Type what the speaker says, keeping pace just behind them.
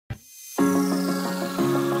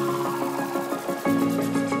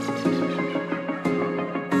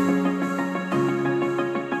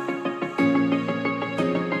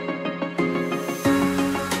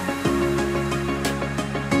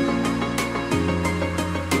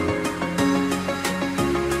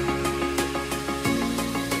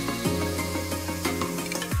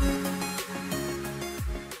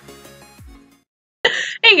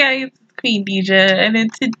guys, it's Queendija, and in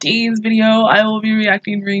today's video, I will be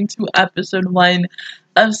reacting to episode 1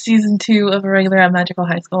 of season 2 of Irregular at Magical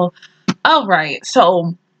High School. Alright,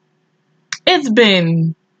 so it's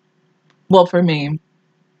been, well, for me,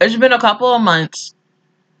 it's been a couple of months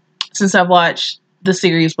since I've watched the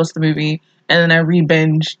series plus the movie, and then I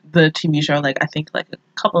re-binged the TV show, I think a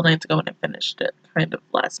couple of nights ago when I finished it, kind of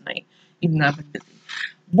last night, even though I've been busy.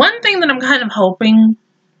 One thing that I'm kind of hoping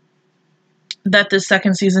that the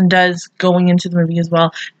second season does going into the movie as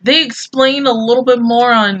well, they explain a little bit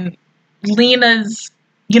more on Lena's,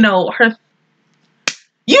 her,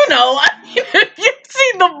 if you've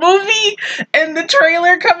seen the movie and the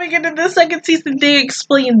trailer coming into the second season, they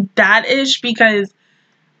explain that-ish, because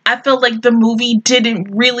I felt like the movie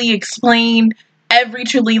didn't really explain every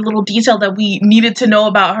truly little detail that we needed to know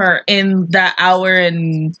about her in that hour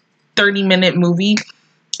and 30-minute movie.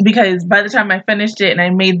 Because by the time I finished it and I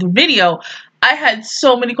made the video, I had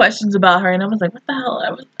so many questions about her, and I was like, what the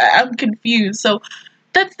hell? I'm confused. So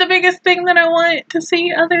that's the biggest thing that I want to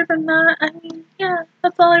see. Other than that, I mean, yeah,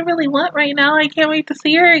 that's all I really want right now. I can't wait to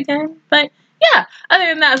see her again. But yeah, other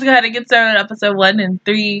than that, let's go ahead and get started on episode 1 in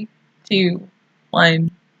 3, 2,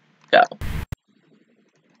 1, go.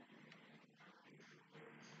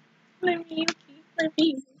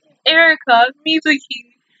 Erica,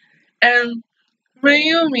 Mizuki, and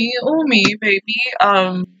Umi, baby,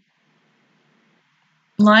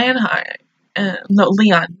 Lionheart, and no,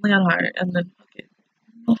 Leonheart, and then fucking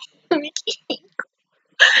Mickey and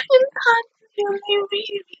Tatsu,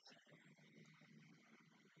 baby.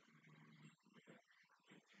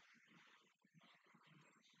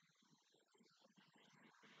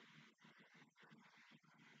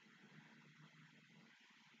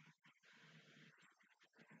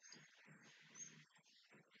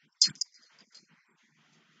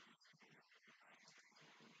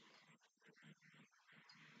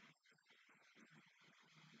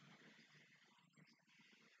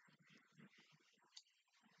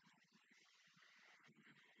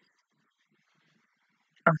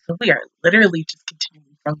 Oh, so we are literally just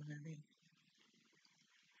continuing from the movie.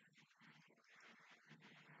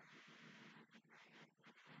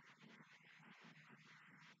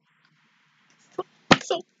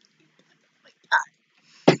 So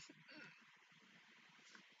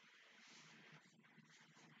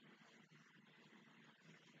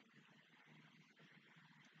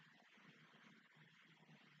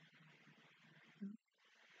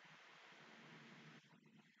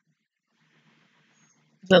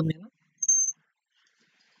is that Lena?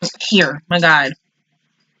 Here, my God.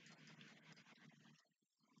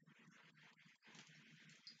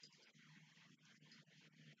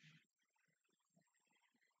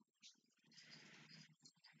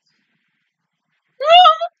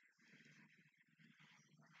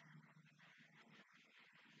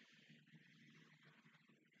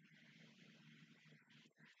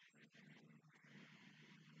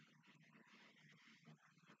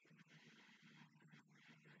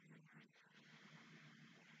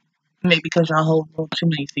 Maybe because y'all hold a little too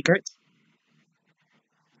many secrets.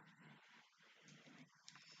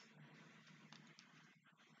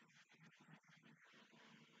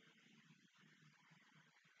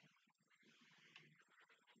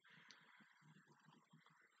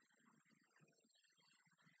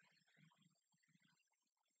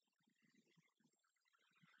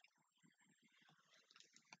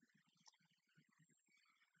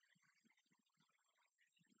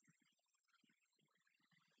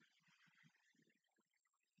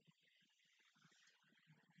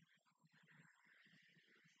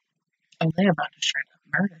 Oh, they about to straight up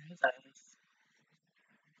murder his ass.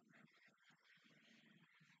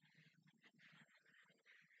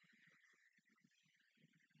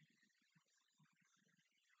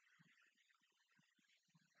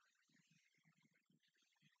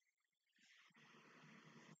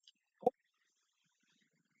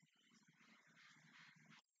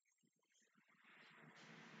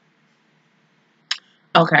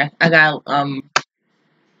 Okay, I got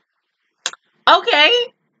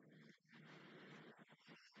okay.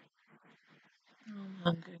 I'm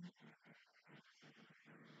hungry.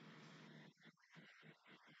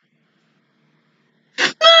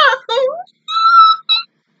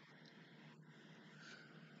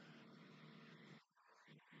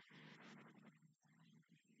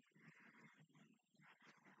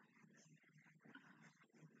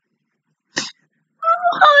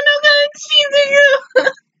 Oh no, God, she's you.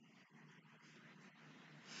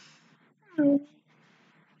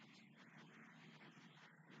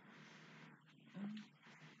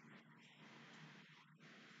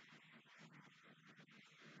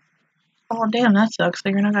 Oh damn, that sucks. So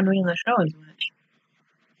you're not gonna be in the show as much.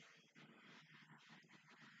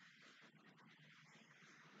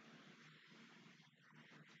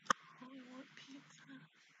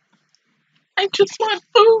 I just want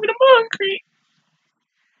food. I'm hungry.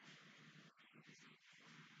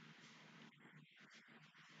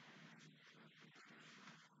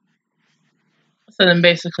 So then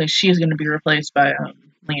basically she's going to be replaced by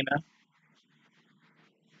Lena.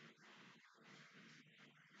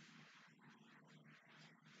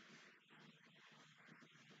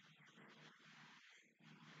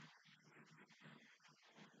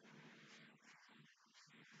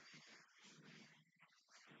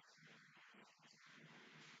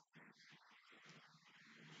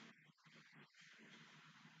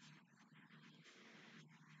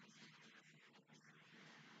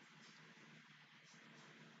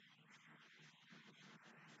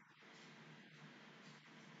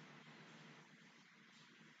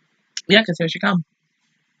 Yeah, because here she comes.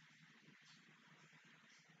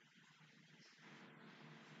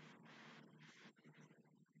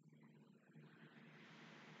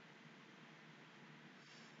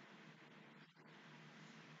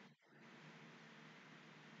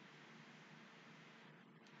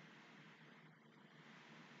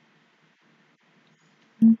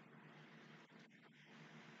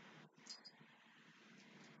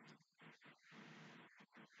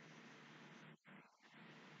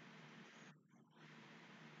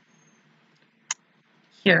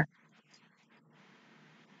 Here.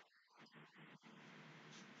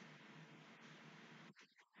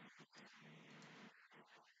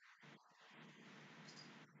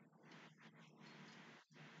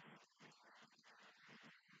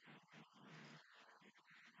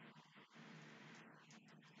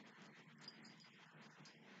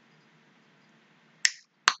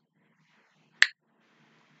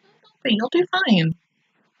 But you'll do fine.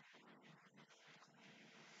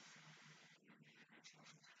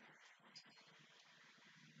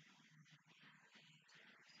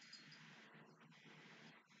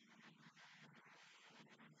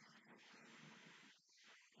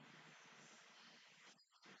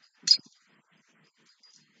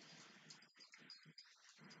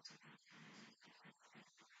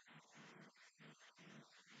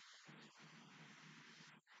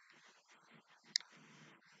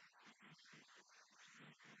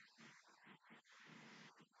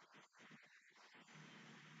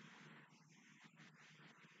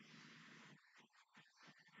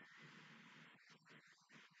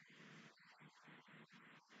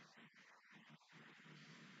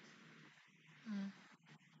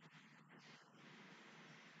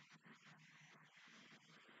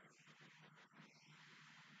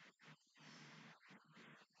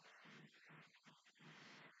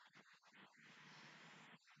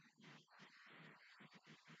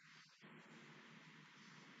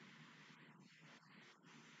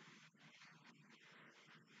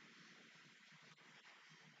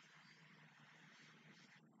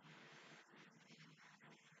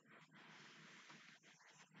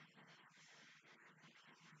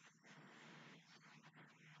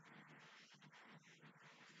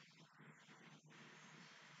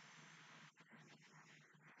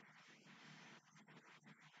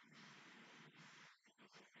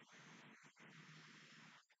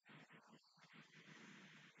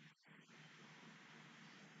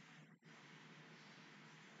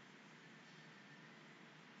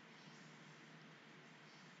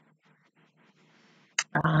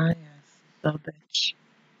 Ah, yes. The bitch.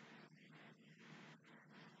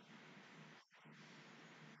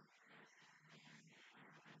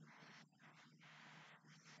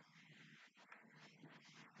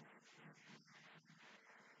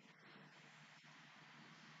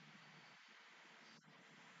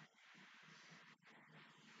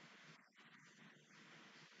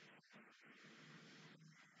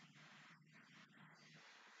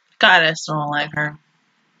 God, I still don't like her.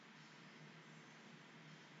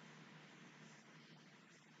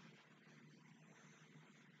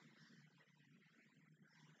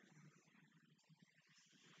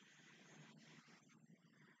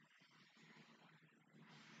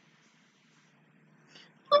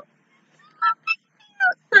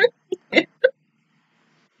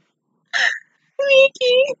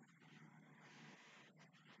 Nikki.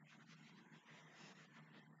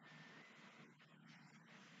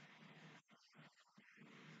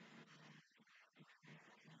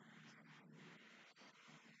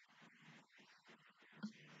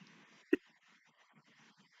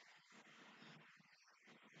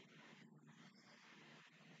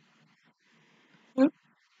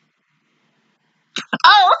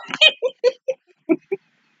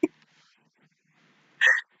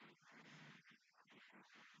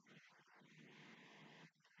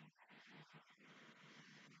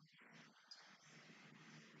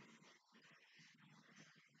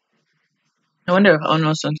 I wonder if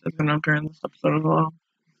Ono Sense is going to appear in this episode as well.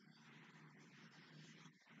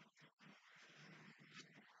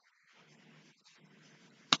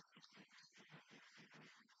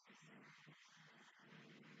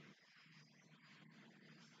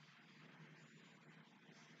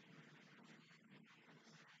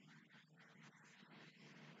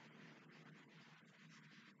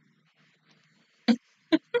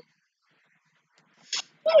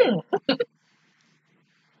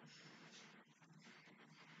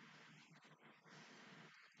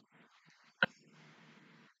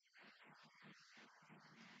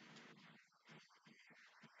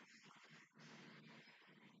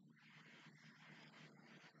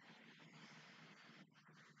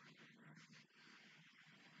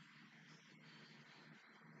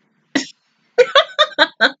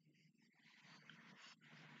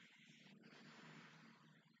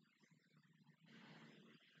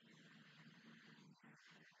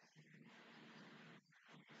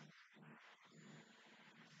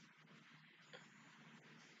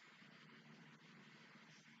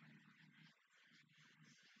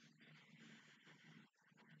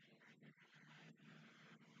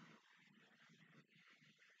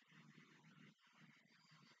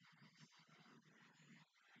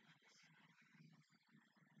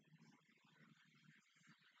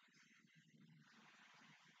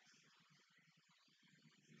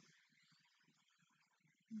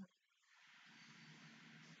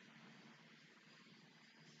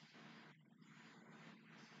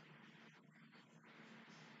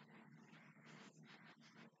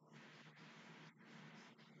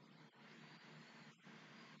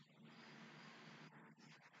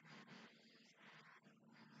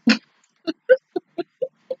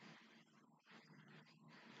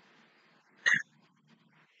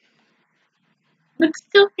 But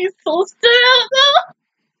still, he's so stood out though.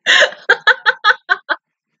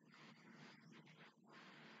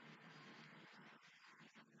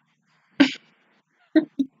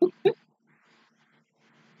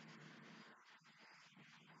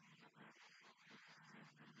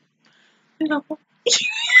 No.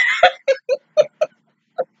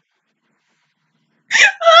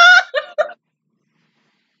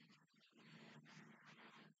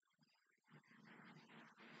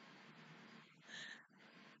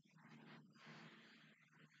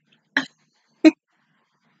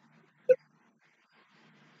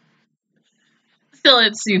 Still,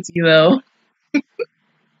 it suits you though.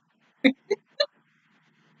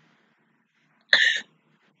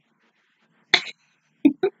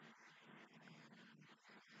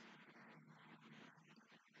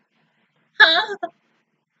 Huh?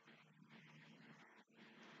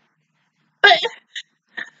 But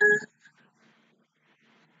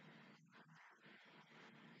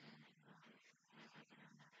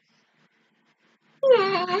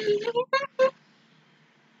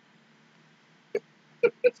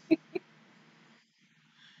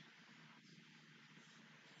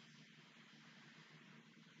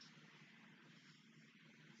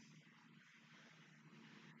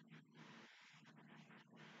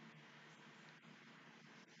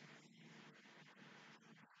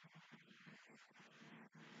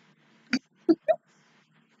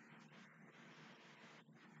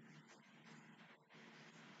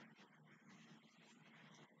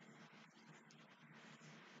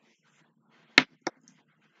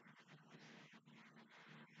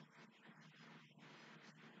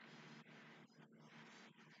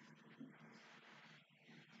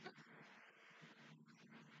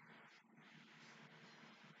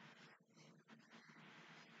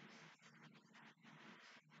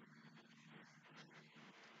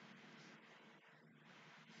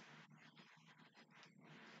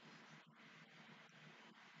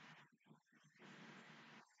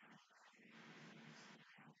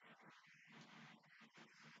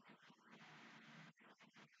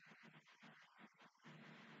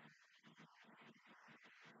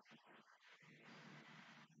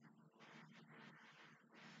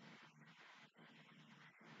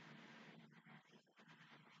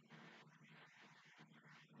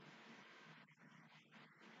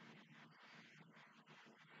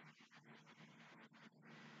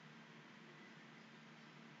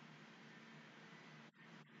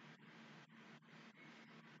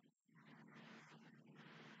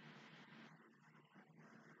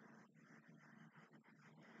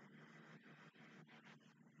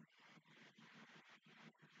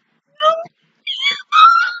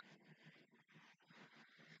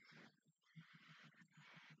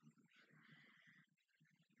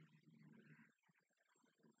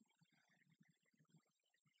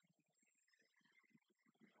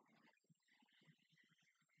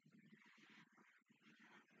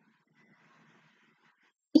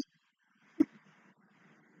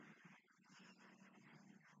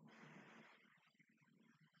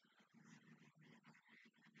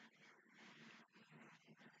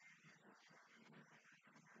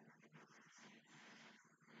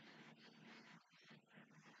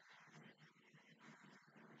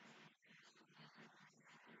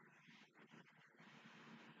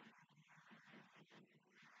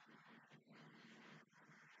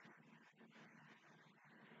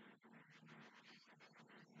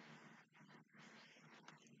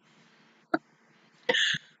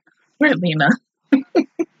Where's Lena?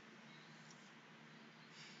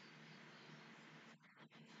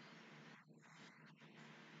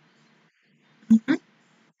 Mm-hmm.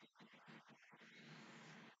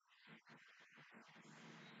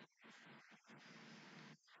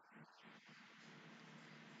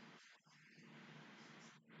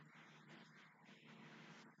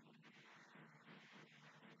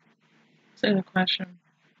 Say the question.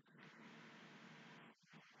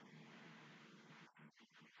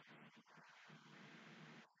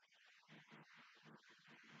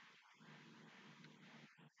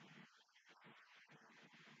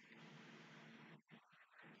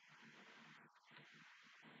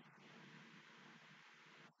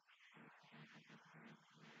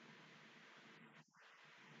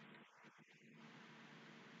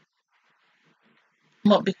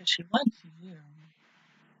 Well, because she wants you.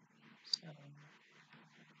 So.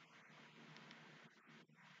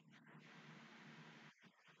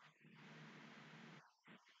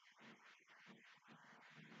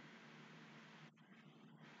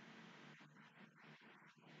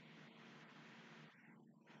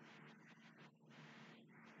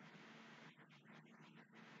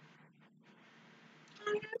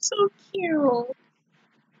 Oh, you're so cute.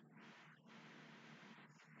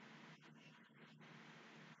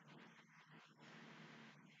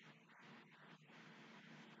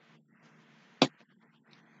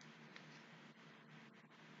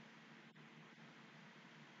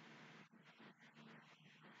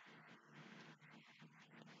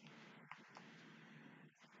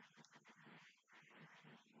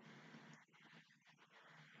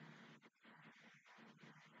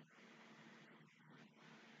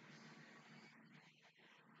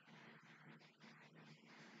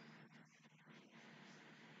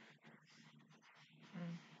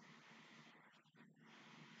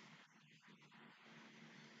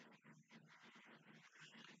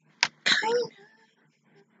 Kind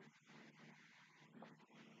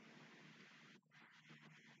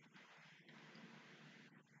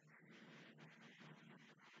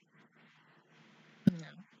of. No.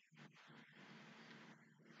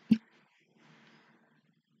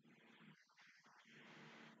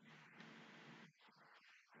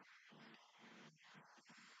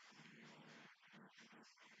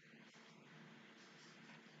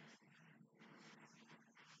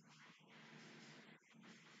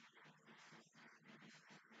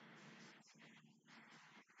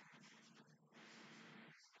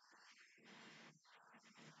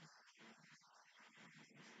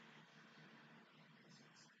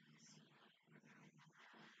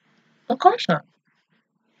 Of course not.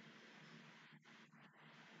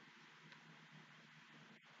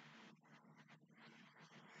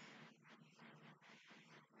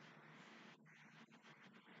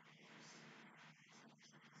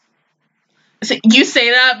 So you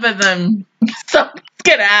say that, but then something's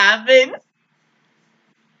gonna happen.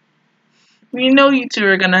 You know, you two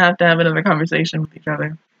are gonna have to have another conversation with each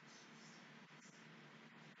other.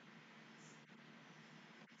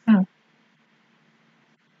 Hmm.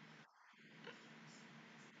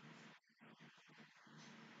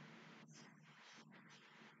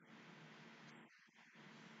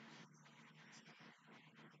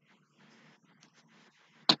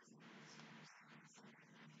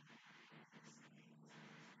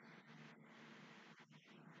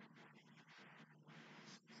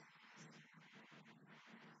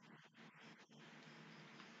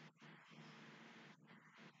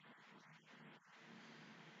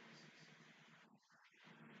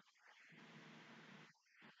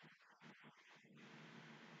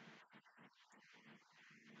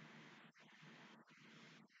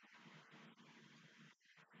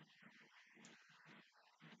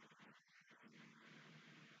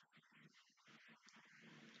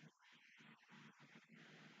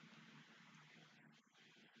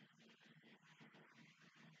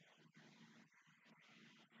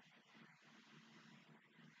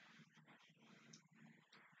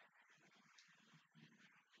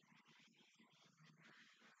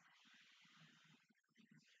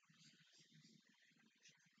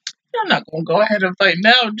 I'm not gonna go ahead and fight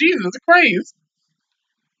now. Jesus Christ.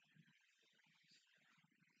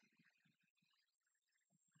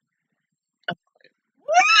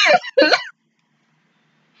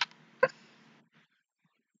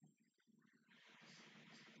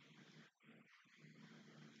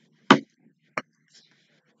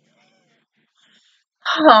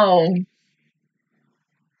 Oh.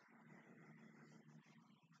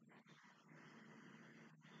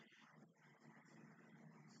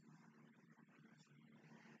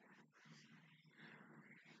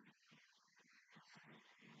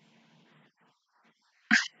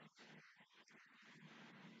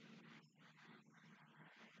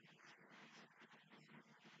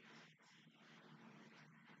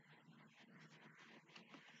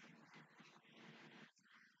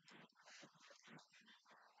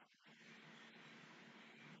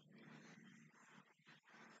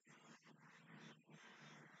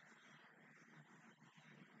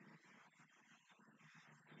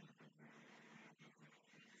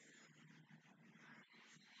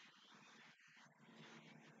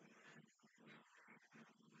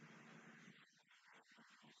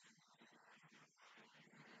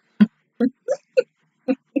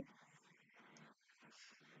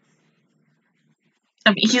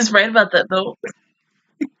 I mean, he's right about that, though.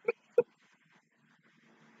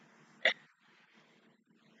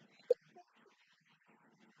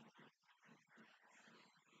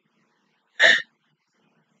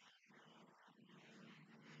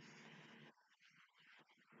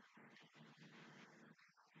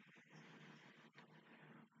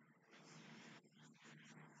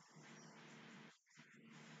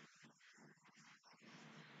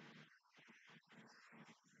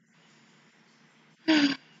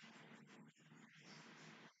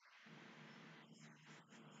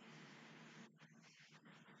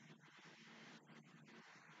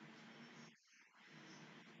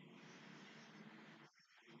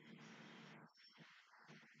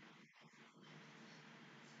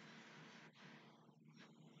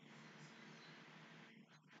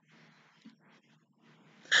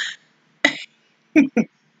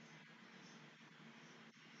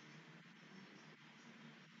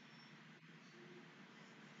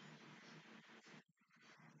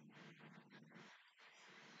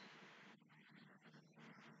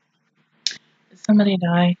 Did somebody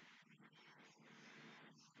die?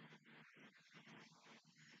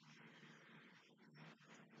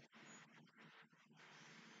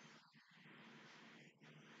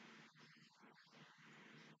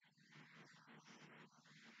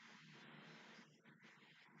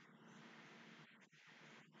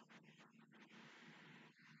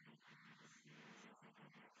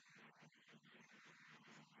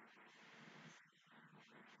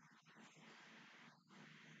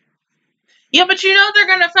 Yeah, but you know they're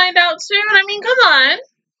gonna find out soon. I mean, come on.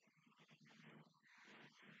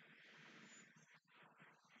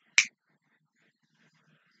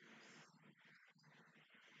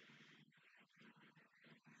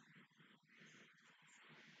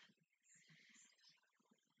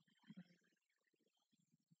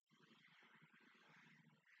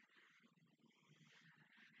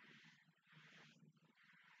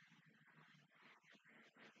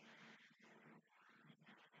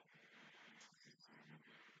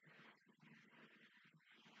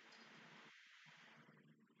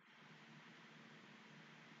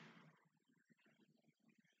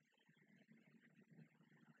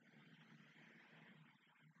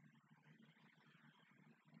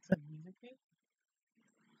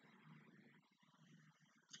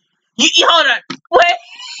 Hold on. Wait.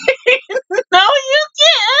 No, you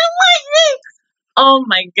can't. Wait. Oh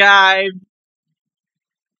my god.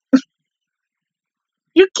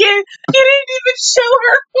 You can't. You didn't even show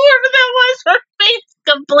her whoever that was her face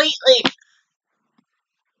completely.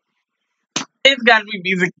 It's gotta be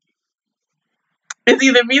music. It's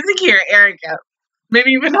either Mizuki or Erica.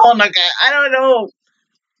 Maybe even Honoka. I don't know.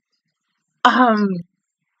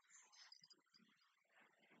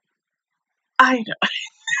 I don't know.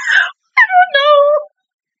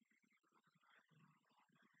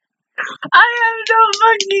 I have no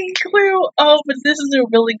fucking clue. Oh, but this is a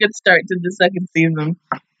really good start to the second season.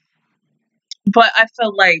 But I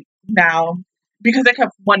feel like now, because I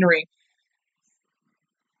kept wondering,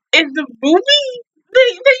 is the movie,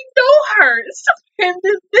 they know her, so, and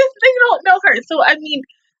this they don't know her. So I mean,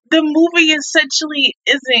 the movie essentially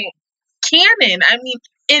isn't canon. I mean,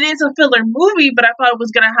 it is a filler movie, but I thought it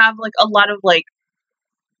was gonna have like a lot of like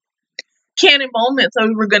canon moments that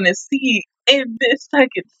we were gonna see in this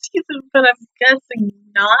second season, but I'm guessing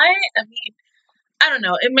not. I mean, I don't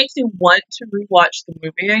know. It makes me want to rewatch the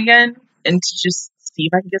movie again and to just see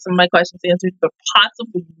if I can get some of my questions answered, but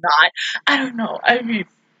possibly not. I don't know. I mean,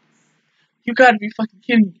 you gotta be fucking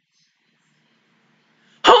kidding me.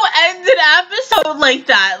 Who ends an episode like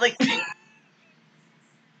that? Like,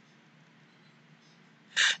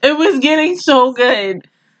 it was getting so good.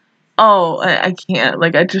 Oh, I can't.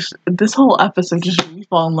 Like, this whole episode just made me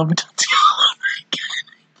fall in love with Tatiana.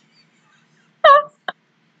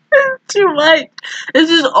 Too much. This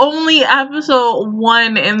is only episode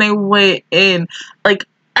 1 and they went in. Like,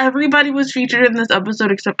 everybody was featured in this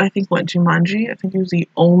episode except I think Jumanji. I think he was the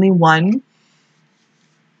only one.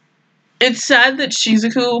 It's sad that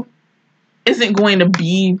Shizuku isn't going to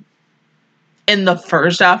be in the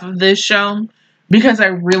first half of this show because I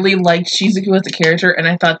really liked Shizuku as a character and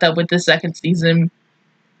I thought that with the second season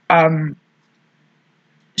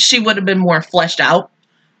she would have been more fleshed out.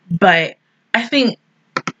 But I think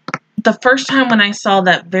the first time when I saw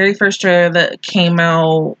that very first trailer that came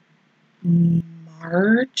out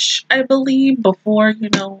March, I believe, before,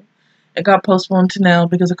 it got postponed to now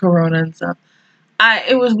because of Corona and stuff.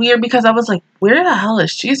 It was weird because I was like, where the hell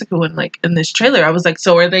is Shizuku in this trailer? I was like,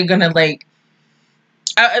 so are they gonna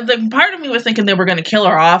part of me was thinking they were gonna kill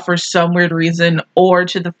her off for some weird reason, or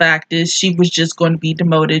to the fact is she was just going to be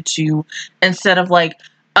demoted to, instead of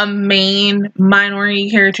a main minority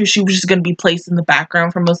character. She was just going to be placed in the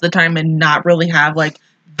background for most of the time and not really have like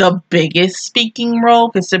the biggest speaking role,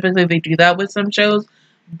 because typically they do that with some shows.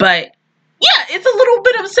 But yeah, it's a little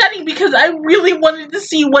bit upsetting because I really wanted to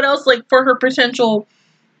see what else like for her potential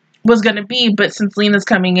was going to be. But since Lena's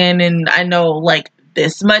coming in, and I know like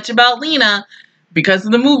this much about Lena because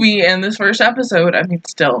of the movie and this first episode, I mean,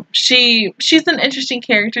 still, she's an interesting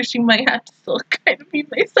character. She might have to still kind of be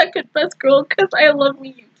my second best girl because I love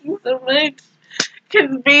Yuki so much.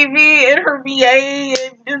 Because baby and her VA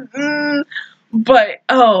and just, but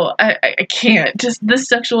oh, I can't. Just this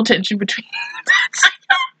sexual tension between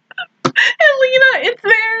and Lena, it's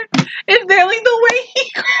there, like the way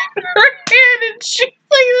he grabbed her hand and she's like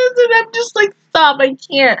this, and I'm just like, stop, I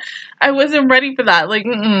can't. I wasn't ready for that. Like,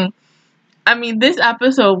 I mean, this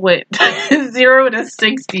episode went 0 to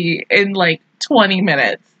 60 in like 20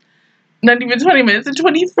 minutes. Not even 20 minutes, in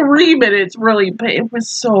 23 minutes, really, but it was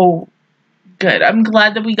so good. I'm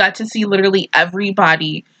glad that we got to see literally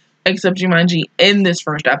everybody except Jumanji in this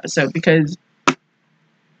first episode, because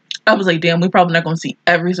I was like, damn, we're probably not going to see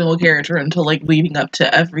every single character until like leading up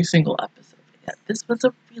to every single episode. Yeah, this was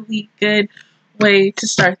a really good way to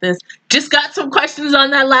start this. Just got some questions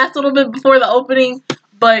on that last little bit before the opening,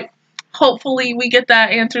 but hopefully we get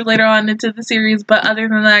that answered later on into the series. But other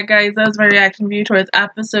than that, guys, that was my reaction view towards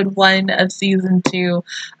episode 1 of season 2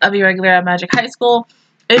 of Irregular at Magic High School.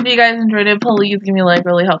 If you guys enjoyed it, please give me a like.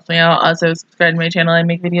 Really helps me out. Also, subscribe to my channel. I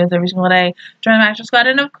make videos every single day. Join my Master Squad.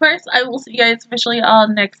 And, of course, I will see you guys officially all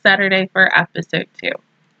next Saturday for episode 2.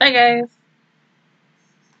 Bye, guys.